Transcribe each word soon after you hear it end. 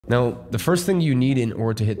Now, the first thing you need in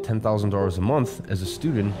order to hit $10,000 a month as a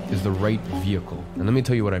student is the right vehicle. And let me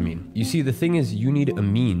tell you what I mean. You see, the thing is, you need a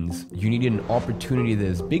means. You need an opportunity that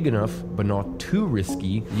is big enough, but not too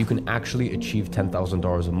risky, you can actually achieve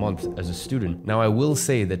 $10,000 a month as a student. Now, I will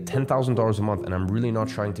say that $10,000 a month, and I'm really not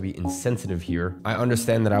trying to be insensitive here. I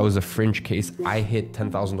understand that I was a fringe case. I hit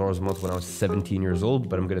 $10,000 a month when I was 17 years old,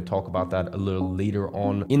 but I'm going to talk about that a little later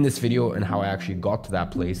on in this video and how I actually got to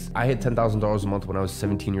that place. I hit $10,000 a month when I was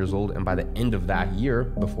 17 years old, and by the end of that year,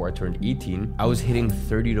 before I turned 18, I was hitting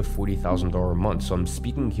 $30,000 to $40,000 a month. So I'm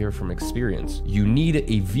speaking here from experience. You need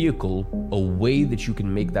a vehicle, a way that you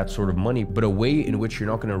can make that sort of money, but a way in which you're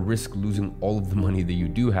not going to risk losing all of the money that you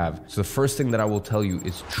do have. So the first thing that I will tell you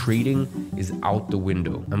is trading is out the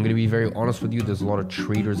window. I'm going to be very honest with you. There's a lot of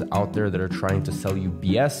traders out there that are trying to sell you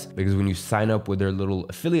BS, because when you sign up with their little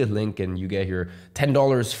affiliate link and you get here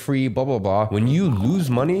 $10 free, blah, blah, blah. When you lose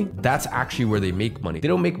money, that's actually where they make money. They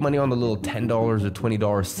don't make money on the little $10 or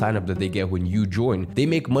 $20 sign up that they get when you join. They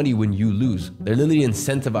make money when you lose. They're literally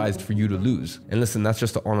incentivized for you to lose. And listen, that's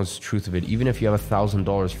just the honest truth of it. Even if you have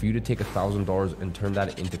 $1,000, for you to take $1,000 and turn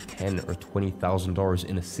that into $10,000 or $20,000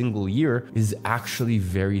 in a single year is actually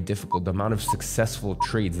very difficult. The amount of successful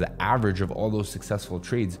trades, the average of all those successful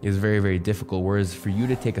trades is very, very difficult. Whereas for you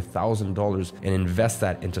to take $1,000 and invest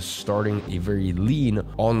that into starting a very lean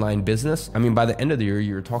online business, I mean, by the end of the year,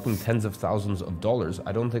 you're talking tens of thousands of dollars.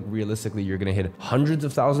 I don't think realistically you're going to hit hundreds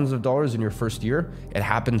of thousands of dollars in your first year. It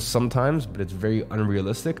happens sometimes, but it's very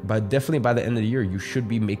unrealistic. But definitely by the end of the year, you should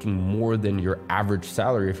be making more than your average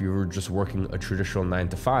salary if you were just working a traditional 9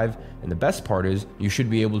 to 5. And the best part is you should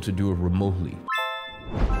be able to do it remotely.